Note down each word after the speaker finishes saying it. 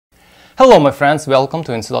Hello my friends, welcome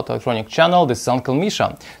to Insulat Electronic channel. This is Uncle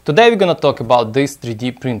Misha. Today we're gonna talk about this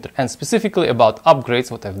 3D printer and specifically about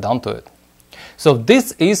upgrades what I've done to it. So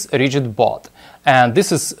this is RigidBot and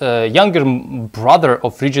this is a younger brother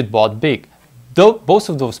of RigidBot Big. Both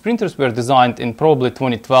of those printers were designed in probably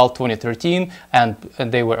 2012, 2013 and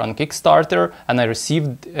they were on Kickstarter, and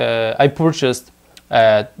I purchased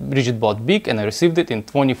RigidBot Big and I received it in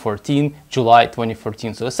 2014, July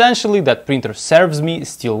 2014. So essentially that printer serves me, is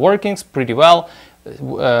still working pretty well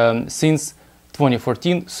since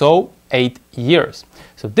 2014, so 8 years.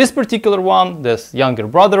 So this particular one, this younger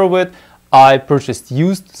brother of it, I purchased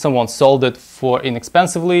used. Someone sold it for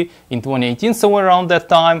inexpensively in 2018, somewhere around that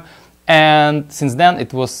time, and since then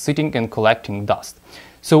it was sitting and collecting dust.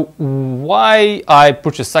 So why I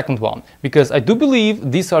purchased second one? Because I do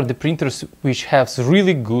believe these are the printers which have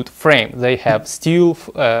really good frame. They have steel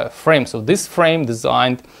frame. So this frame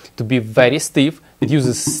designed to be very stiff. It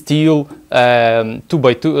uses steel 20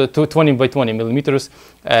 by 20 millimeters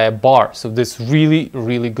bar. So this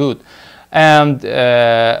really good. And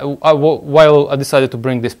while I decided to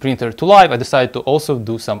bring this printer to life, I decided to also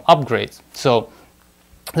do some upgrades. So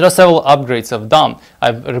there are several upgrades I've done.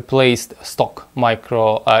 I've replaced stock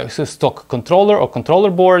stock controller or controller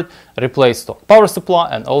board, replaced stock power supply,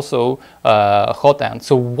 and also hot end.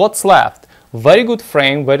 So what's left? Very good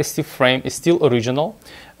frame, very stiff frame, is still original.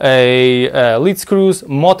 Lead screws,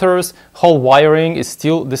 motors, whole wiring is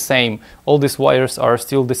still the same. All these wires are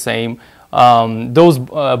still the same. Those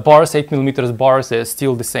bars, 8mm bars, they're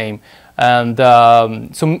still the same. And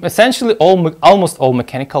so essentially almost all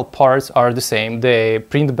mechanical parts are the same. The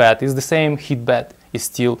print bed is the same, heat bed is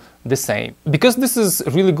still the same. Because this is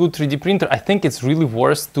a really good 3D printer, I think it's really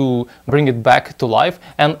worth to bring it back to life.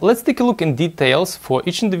 And let's take a look in details for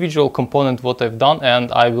each individual component what I've done,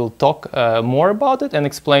 and I will talk more about it and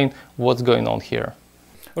explain what's going on here.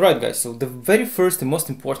 Alright guys, so the very first and most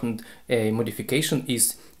important modification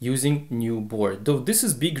is using new board. Though this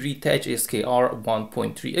is Big Retouch SKR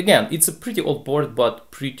 1.3. Again, it's a pretty old board but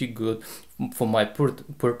pretty good for my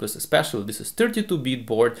purpose. Especially this is 32-bit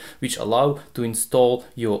board which allow to install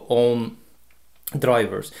your own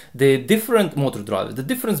drivers. The different motor drivers, the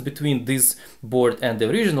difference between this board and the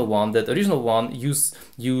original one, that original one used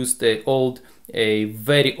very old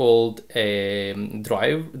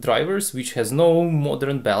drivers which has no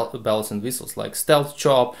modern bells and whistles like stealth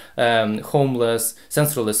chop, homeless,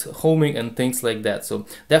 sensorless homing and things like that. So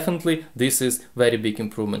definitely this is very big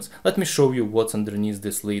improvements. Let me show you what's underneath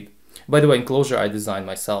this lid. By the way, enclosure I designed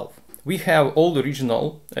myself. We have all the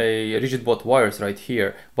original RigidBot wires right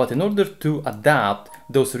here, but in order to adapt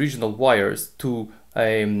those original wires to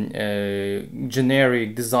a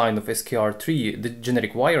generic design of SKR3, the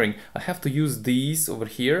generic wiring, I have to use these over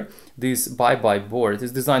here. This bye-bye board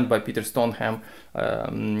is designed by Peter Stoneham.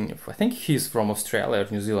 I think he's from Australia or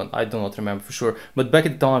New Zealand, I do not remember for sure, but back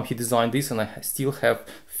at the time he designed this, and I still have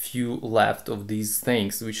few left of these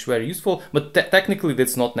things which were useful, but technically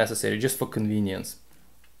that's not necessary, just for convenience.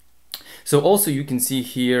 So also you can see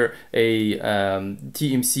here a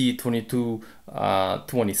TMC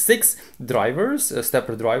 2226 drivers,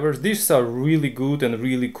 stepper drivers. These are really good and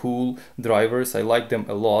really cool drivers. I like them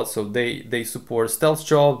a lot. So they support stealth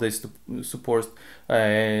job, they support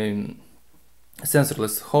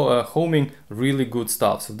sensorless homing, really good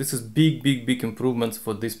stuff. So this is big improvements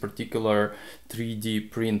for this particular 3D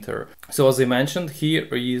printer. So as I mentioned, here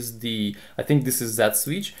is I think this is that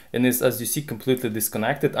switch, and is, as you see, completely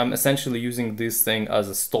disconnected. I'm essentially using this thing as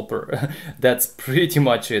a stopper. That's pretty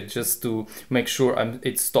much it, just to make sure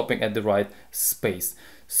it's stopping at the right space.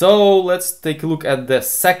 So let's take a look at the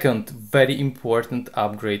second very important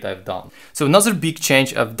upgrade I've done. So another big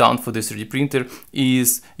change I've done for this 3D printer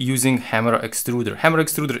is using hammer extruder. Hammer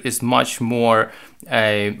extruder is much more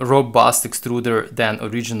a robust extruder than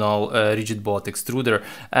original RigidBot extruder.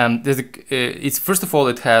 It's first of all,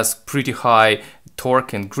 it has pretty high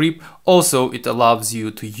torque and grip. Also, it allows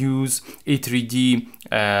you to use E3D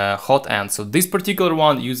hot end. So this particular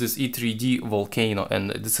one uses E3D Volcano,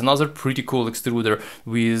 and it's another pretty cool extruder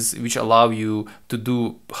which allow you to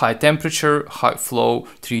do high temperature, high flow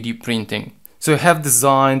 3D printing. So I have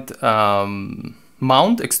designed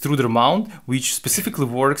extruder mount, which specifically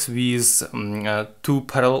works with two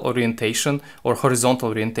parallel orientation or horizontal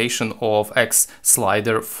orientation of X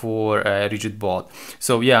slider for RigidBot.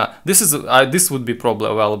 So yeah, this would be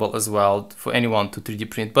probably available as well for anyone to 3D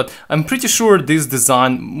print, but I'm pretty sure this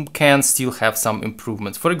design can still have some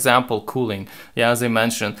improvements. For example, cooling. Yeah, as I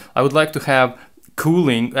mentioned, I would like to have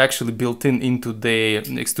cooling actually built into the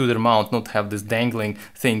extruder mount, not have this dangling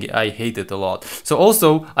thing. I hate it a lot. So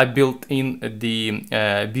also I built in the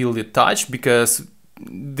build it touch, because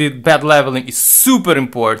the bed leveling is super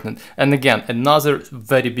important, and again another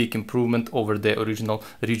very big improvement over the original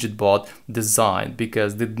RigidBot design,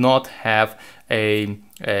 because did not have a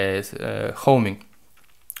homing.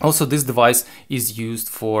 Also, this device is used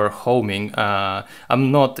for homing.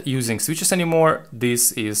 I'm not using switches anymore.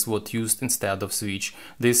 This is what used instead of switch.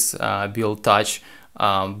 This build touch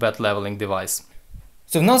bed leveling device.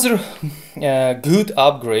 So another good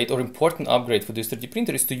upgrade or important upgrade for this 3D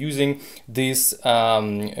printer is to using this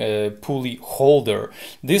pulley holder.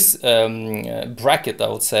 This bracket, I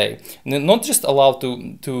would say, not just allow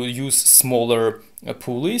to use smaller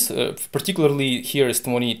pulleys, particularly here is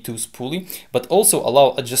 22 pulley, but also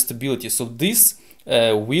allow adjustability. So this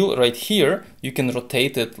wheel right here, you can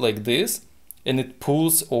rotate it like this, and it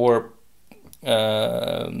pulls or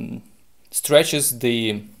stretches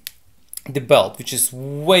the belt, which is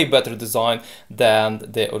way better design than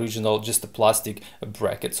the original just a plastic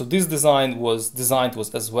bracket. So this design was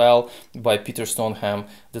as well by Peter Stoneham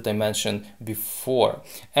that I mentioned before,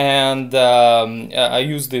 and I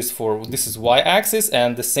use this for, this is y-axis,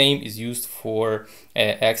 and the same is used for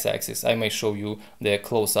x-axis. I may show you the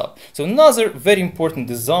close-up. So another very important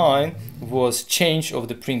design was change of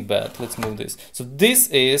the print bed. Let's move this. So this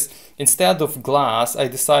is, instead of glass, I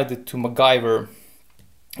decided to MacGyver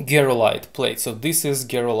Gerolite plate. So this is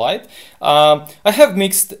Gerolite. I have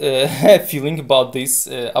mixed feeling about this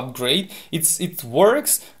upgrade. It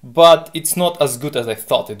works, but it's not as good as I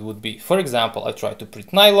thought it would be. For example, I tried to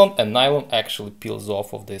print nylon, and nylon actually peels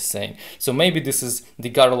off of this thing. So maybe this is the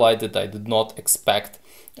Gerolite that I did not expect.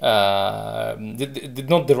 Not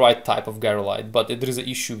the right type of Gerolite, but there is an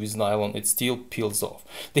issue with nylon, it still peels off.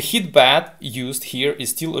 The heat bed used here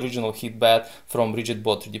is still original heat bed from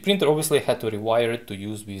RigidBot 3D printer. Obviously I had to rewire it to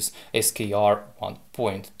use with SKR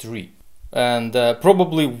 1.3. And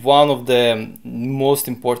probably one of the most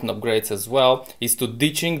important upgrades as well is to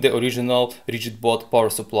ditching the original RigidBot power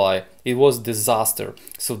supply. It was disaster.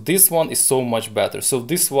 So this one is so much better. So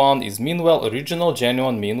this one is Meanwell original,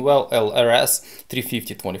 genuine Meanwell LRS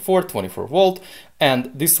 350 24 volt, and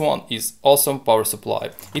this one is awesome power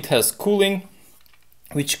supply. It has cooling,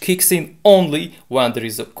 which kicks in only when there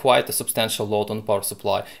is quite a substantial load on power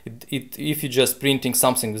supply. If you're just printing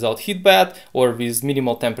something without heat bed or with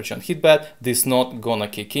minimal temperature on heat bed, this not gonna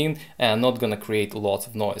kick in and not gonna create lots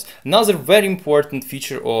of noise. Another very important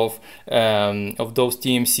feature of those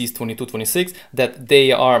TMCs 2226, that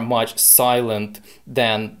they are much silent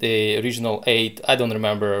than the original 8, I don't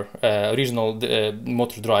remember, original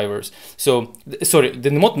motor drivers. So, sorry,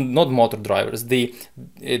 not motor drivers, the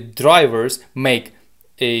drivers make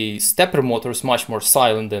a stepper motor is much more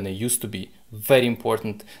silent than it used to be. Very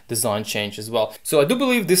important design change as well. So I do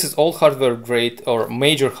believe this is all hardware grade or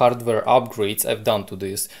major hardware upgrades I've done to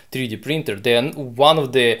this 3D printer. Then one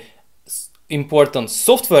of the important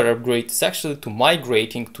software upgrade is actually to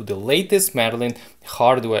migrating to the latest Merlin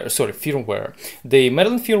firmware. The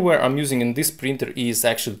Merlin firmware I'm using in this printer is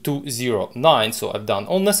actually 209, so I've done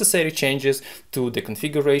all necessary changes to the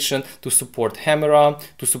configuration to support hammer,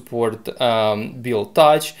 to support build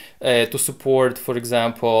touch, to support, for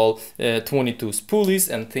example, 22 spoolies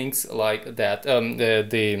and things like that.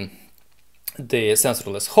 The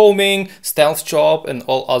sensorless homing, stealth chop, and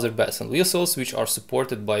all other bells and whistles which are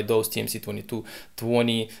supported by those TMC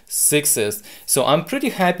 2226s. So I'm pretty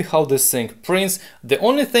happy how this thing prints. The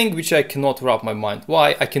only thing which I cannot wrap my mind,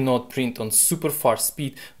 why I cannot print on super fast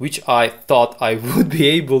speed, which I thought I would be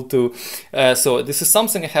able to. So this is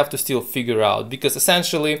something I have to still figure out, because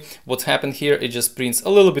essentially what happened here, it just prints a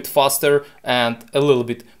little bit faster and a little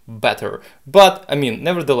bit better. But I mean,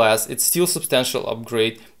 nevertheless, it's still substantial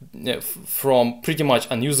upgrade from pretty much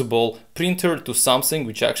unusable printer to something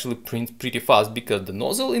which actually prints pretty fast, because the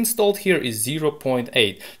nozzle installed here is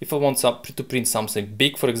 0.8. If I want to print something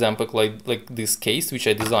big, for example, like this case, which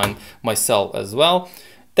I designed myself as well,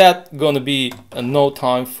 that gonna be no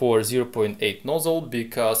time for 0.8 nozzle,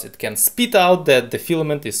 because it can spit out that the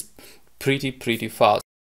filament is pretty fast.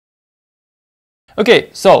 Okay,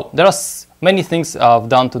 so there are many things I've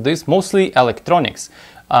done to this, mostly electronics.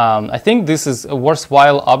 I think this is a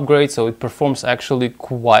worthwhile upgrade, so it performs actually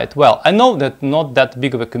quite well. I know that not that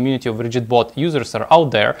big of a community of RigidBot users are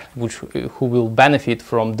out there who will benefit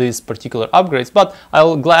from these particular upgrades, but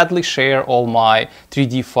I'll gladly share all my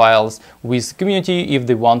 3D files with community if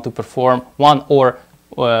they want to perform one or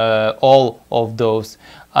all of those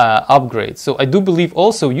upgrades. So I do believe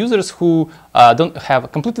also users who don't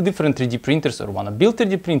have completely different 3D printers or want to build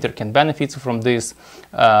 3D printer can benefit from this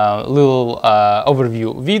little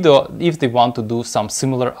overview video if they want to do some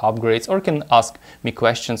similar upgrades, or can ask me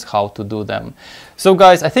questions how to do them. So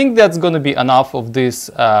guys, I think that's going to be enough of this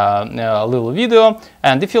little video.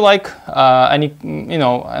 And if you like any,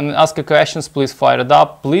 and ask a questions, please fire it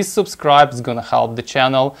up. Please subscribe, it's going to help the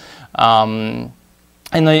channel.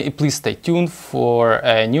 And please stay tuned for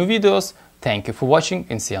new videos. Thank you for watching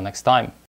and see you next time.